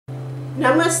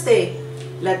नमस्ते,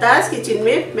 लतास किचन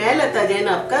में मैं लता जैन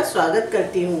आपका स्वागत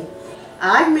करती हूँ।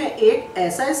 आज मैं एक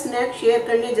ऐसा स्नैक शेयर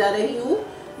करने जा रही हूँ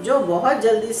जो बहुत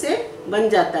जल्दी से बन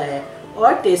जाता है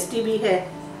और टेस्टी भी है।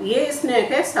 ये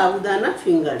स्नैक है साबूदाना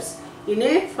फिंगर्स।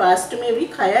 इन्हें फास्ट में भी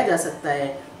खाया जा सकता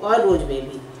है और रोज में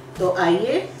भी। तो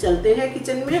आइए चलते हैं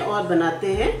किचन में और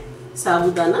बनाते हैं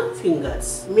साबूदाना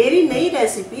फिंगर्स। मेरी नई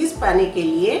रेसिपीज पाने के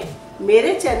लिए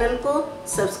मेरे चैनल को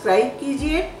सब्सक्राइब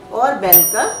कीजिए और बेल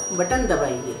का बटन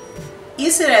दबाइए।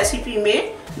 इस रेसिपी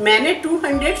में मैंने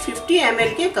 250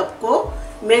 ml के कप को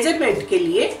मेजरमेंट के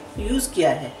लिए यूज़ किया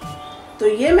है। तो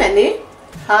ये मैंने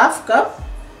हाफ कप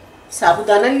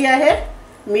साबूदाना लिया है।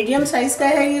 मीडियम साइज़ का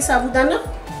है ये साबूदाना।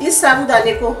 इस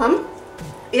साबूदाने को हम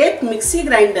एक मिक्सी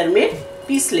ग्राइंडर में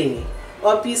पीस लेंगे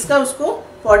और पीस कर उसको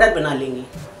पाउडर बना लेंगे।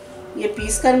 ये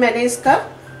पीस कर मैंने इसका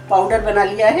पाउडर बना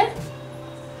लिया है।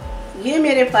 ये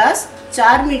मेरे पास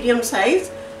 4 मीडियम साइज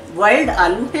बॉइल्ड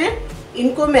आलू हैं।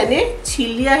 इनको मैंने छील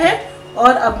लिया है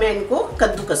और अब मैं इनको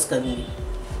कद्दूकस करूँगी।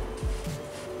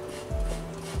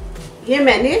 ये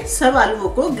मैंने सब आलूओं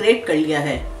को ग्रेट कर लिया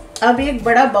है। अब एक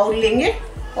बड़ा बाउल लेंगे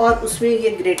और उसमें ये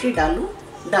ग्रेटेड आलू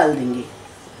डाल देंगे।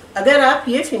 अगर आप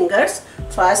ये फिंगर्स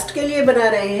फास्ट के लिए बना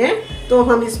रहे हैं तो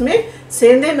हम इसमें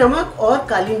सेंधे नमक और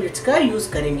काली मिर्च का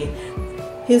यूज़ करेंगे।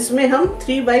 इसमें हम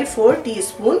 3/4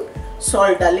 टीस्पून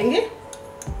सॉल्ट डालेंगे।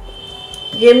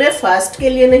 ये मैं फास्ट के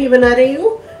लिए नहीं बना रही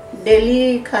हूँ,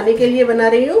 डेली खाने के लिए बना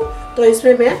रही हूँ। तो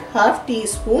इसमें मैं हाफ टी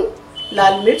स्पून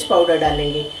लाल मिर्च पाउडर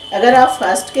डालेंगे। अगर आप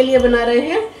फास्ट के लिए बना रहे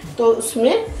हैं तो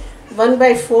उसमें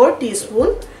 1/4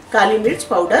 टीस्पून काली मिर्च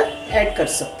पाउडर ऐड कर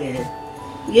सकते हैं।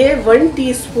 ये 1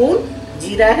 टीस्पून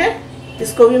जीरा है,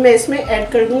 इसको भी मैं इसमें ऐड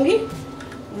कर दूँगी।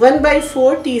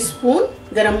 1/4 टीस्पून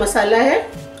गरम मसाला है,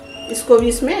 इसको भी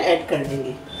इसमें ऐड कर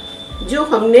देंगे। जो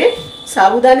हमने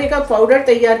साबूदाने का पाउडर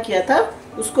तैयार किया था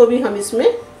उसको भी हम इसमें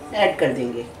ऐड कर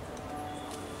देंगे।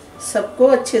 सबको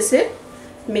अच्छे से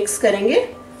मिक्स करेंगे।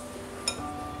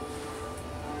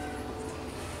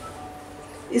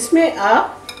 इसमें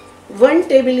आप 1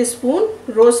 टेबल स्पून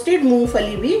रोस्टेड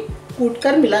मूंगफली भी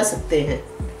कूटकर मिला सकते हैं।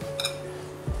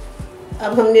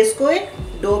 अब हमने इसको एक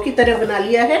डो की तरह बना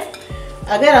लिया है।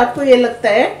 अगर आपको ये लगता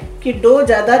है कि डो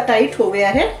ज़्यादा टाइट हो गया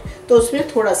है तो उसमें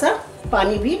थोड़ा सा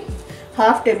पानी भी,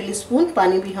 हाफ टेबल स्पून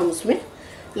पानी भी हम उसमें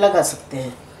लगा सकते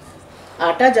हैं।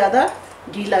 आटा ज़्यादा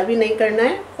ढीला भी नहीं करना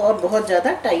है और बहुत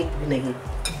ज़्यादा टाइट भी नहीं।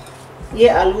 ये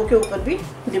आलूओं के ऊपर भी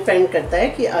डिपेंड करता है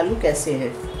कि आलू कैसे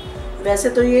हैं। वैसे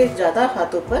तो ये ज़्यादा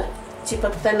हाथों पर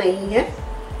चिपकता नहीं है,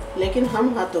 लेकिन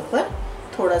हम हाथों पर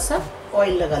थोड़ा सा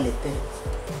ऑयल लगा लेते हैं।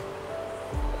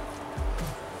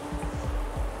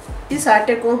 इस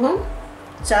आटे को हम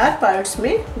 4 पार्ट्स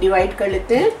में डिवाइड कर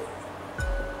लेते हैं।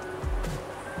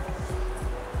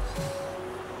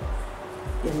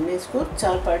 हमने इसको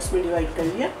 4 पार्ट्स में डिवाइड कर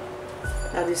लिया।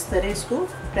 अब इस तरह इसको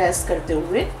प्रेस करते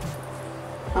हुए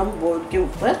हम बोर्ड के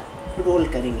ऊपर रोल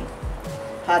करेंगे।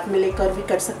 हाथ में लेकर भी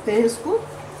कर सकते हैं इसको।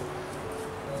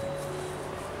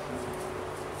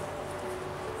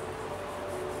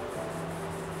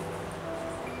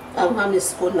 अब हम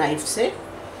इसको नाइफ से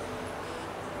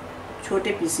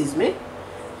छोटे पीसीज में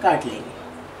काट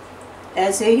लेंगे।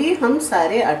 ऐसे ही हम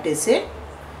सारे आटे से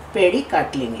पेड़ी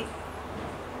काट लेंगे।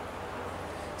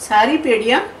 सारी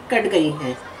पेड़ियाँ कट गई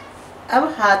हैं। अब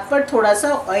हाथ पर थोड़ा सा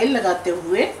ऑयल लगाते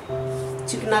हुए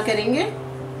चिकना करेंगे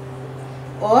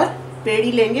और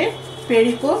पेड़ी लेंगे।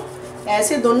 पेड़ी को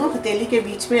ऐसे दोनों हथेली के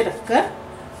बीच में रखकर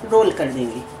रोल कर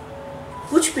देंगे।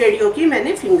 कुछ पेड़ियों की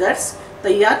मैंने फिंगर्स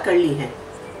तैयार कर ली हैं।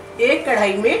 एक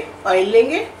कढ़ाई में ऑयल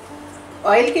लेंगे।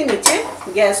 ऑयल के नीचे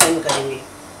गैस ऑन करेंगे।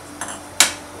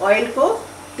 ऑयल को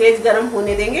तेज़ गर्म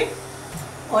होने देंगे।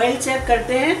 ऑयल चेक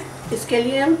करते हैं। इसके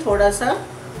लिए हम थोड़ा सा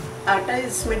आटा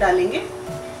इसमें डालेंगे।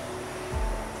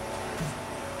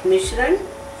 मिश्रण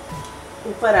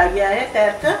ऊपर आ गया है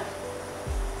तैरकर।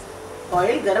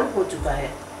 ऑयल गर्म हो चुका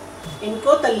है।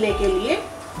 इनको तलने के लिए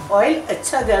ऑयल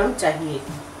अच्छा गर्म चाहिए।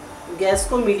 गैस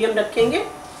को मीडियम रखेंगे।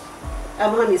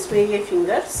 अब हम इसमें ये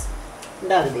फिंगर्स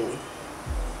डाल देंगे।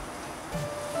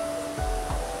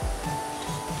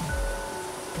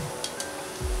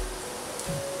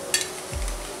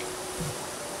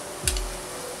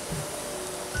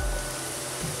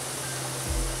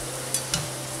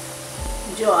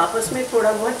 जो आपस में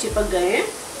थोड़ा बहुत चिपक गए हैं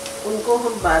उनको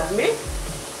हम बाद में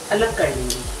अलग कर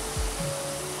लेंगे।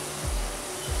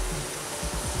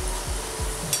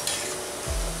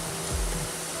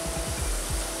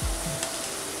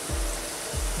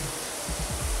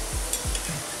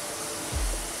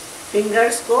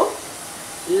 फिंगर्स को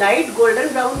लाइट गोल्डन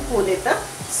ब्राउन होने तक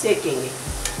सेकेंगे।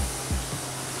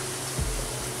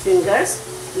 फिंगर्स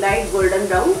लाइट गोल्डन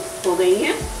ब्राउन हो गई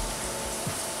हैं।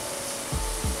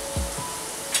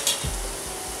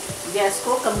 गैस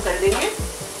को कम कर देंगे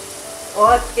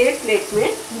और एक प्लेट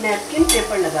में नैपकिन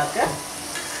पेपर लगाकर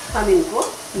हम इनको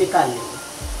निकाल लेंगे।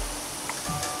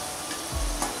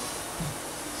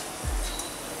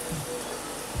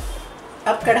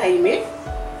 अब कढ़ाई में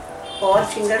और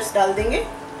फिंगर्स डाल देंगे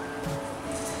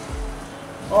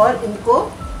और इनको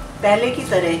पहले की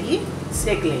तरह ही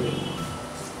सेक लेंगे।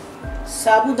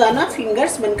 साबूदाना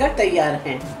फिंगर्स बनकर तैयार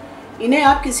हैं। इन्हें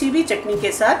आप किसी भी चटनी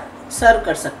के साथ सर्व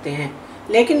कर सकते हैं,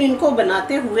 लेकिन इनको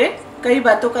बनाते हुए कई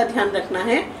बातों का ध्यान रखना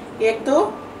है। एक तो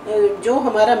जो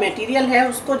हमारा मटेरियल है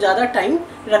उसको ज़्यादा टाइम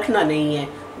रखना नहीं है।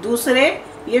 दूसरे,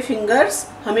 ये फिंगर्स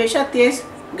हमेशा तेज़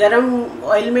गरम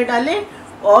ऑयल में डालें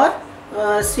और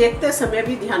सेकते समय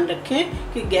भी ध्यान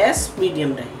रखें कि गैस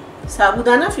मीडियम रहे।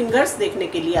 साबूदाना फिंगर्स देखने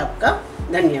के लिए आपका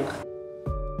धन्यवाद।